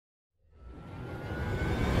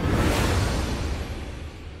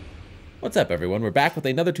What's up everyone, we're back with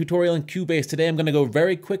another tutorial in Cubase. Today I'm going to go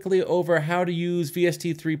very quickly over how to use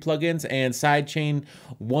VST3 plugins and Sidechain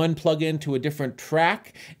one plugin to a different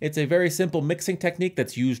track. It's a very simple mixing technique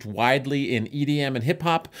that's used widely in EDM and hip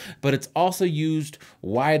hop, but it's also used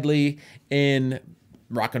widely in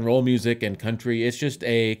rock and roll music and country. It's just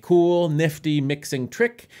a cool, nifty mixing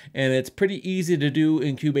trick, and it's pretty easy to do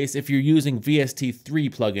in Cubase if you're using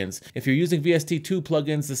VST3 plugins. If you're using VST2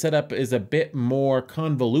 plugins, the setup is a bit more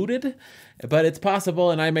convoluted, but it's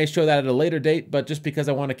possible, and I may show that at a later date, but just because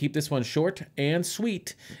I want to keep this one short and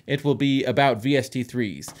sweet, it will be about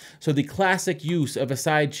VST3s. So the classic use of a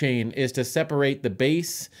sidechain is to separate the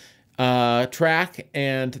bass track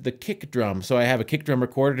and the kick drum. So I have a kick drum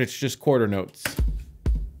recorded, it's just quarter notes.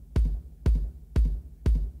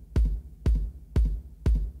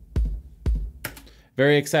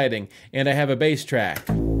 Very exciting. And I have a bass track.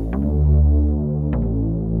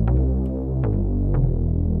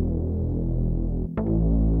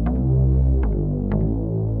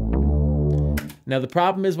 Now the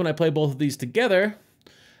problem is when I play both of these together,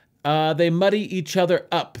 they muddy each other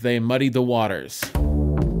up. They muddy the waters.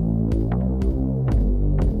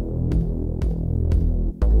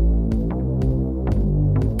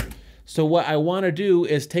 So what I want to do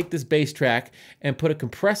is take this bass track and put a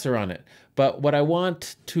compressor on it. But what I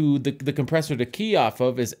want the compressor to key off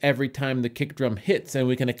of is every time the kick drum hits, and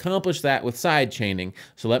we can accomplish that with side chaining.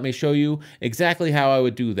 So let me show you exactly how I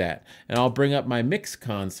would do that. And I'll bring up my mix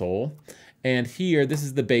console, and here, this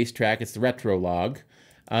is the bass track, it's the retro log.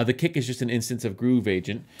 The kick is just an instance of Groove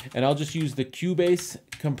Agent, and I'll just use the Cubase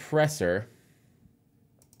compressor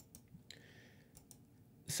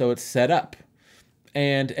so it's set up.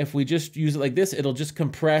 And if we just use it like this, it'll just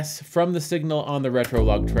compress from the signal on the retro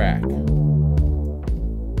log track.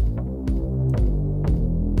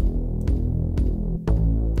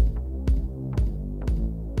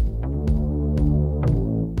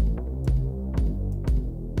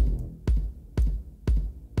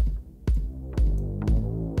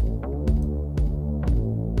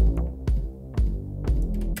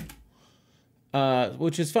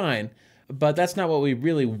 Which is fine. But that's not what we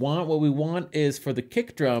really want. What we want is for the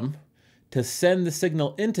kick drum to send the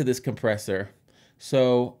signal into this compressor.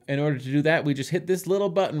 So in order to do that, we just hit this little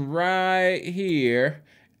button right here,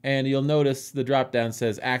 and you'll notice the drop down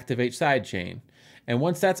says activate sidechain. And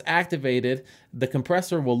once that's activated, the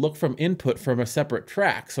compressor will look from input from a separate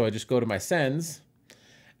track. So I just go to my sends,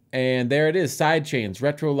 and there it is, sidechains,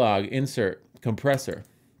 retro log, insert, compressor.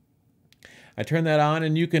 I turn that on,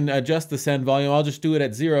 and you can adjust the send volume. I'll just do it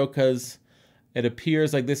at 0 because it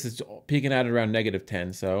appears like this is peaking out at around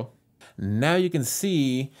 -10. So now you can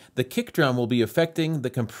see the kick drum will be affecting the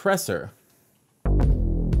compressor.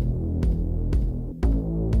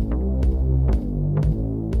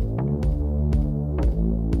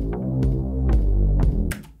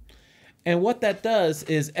 And what that does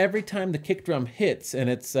is every time the kick drum hits, and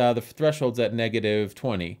it's the threshold's at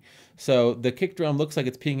 -20, so the kick drum looks like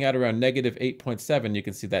it's peaking out around -8.7. You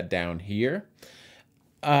can see that down here.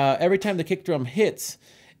 Every time the kick drum hits,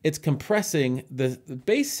 it's compressing the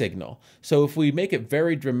bass signal. So if we make it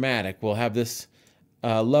very dramatic, we'll have this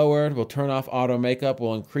lowered, we'll turn off auto makeup,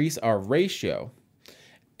 we'll increase our ratio.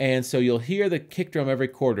 And so you'll hear the kick drum every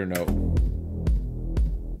quarter note.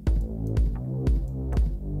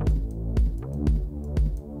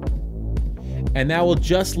 And now we'll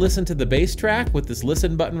just listen to the bass track with this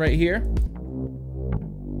listen button right here.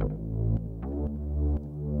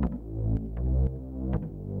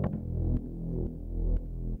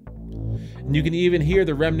 And you can even hear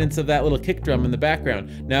the remnants of that little kick drum in the background.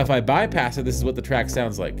 Now if I bypass it, this is what the track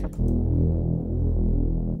sounds like.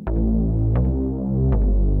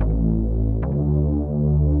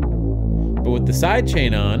 But with the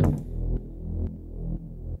sidechain on,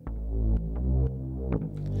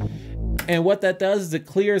 and what that does is it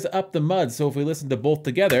clears up the mud. So if we listen to both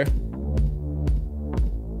together,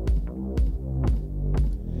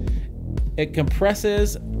 it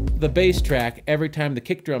compresses the bass track every time the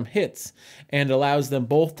kick drum hits and allows them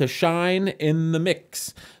both to shine in the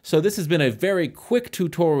mix. So this has been a very quick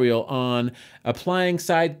tutorial on applying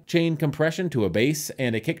sidechain compression to a bass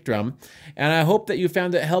and a kick drum. And I hope that you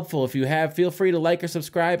found it helpful. If you have, feel free to like or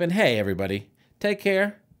subscribe. And hey, everybody, take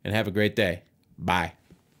care and have a great day. Bye.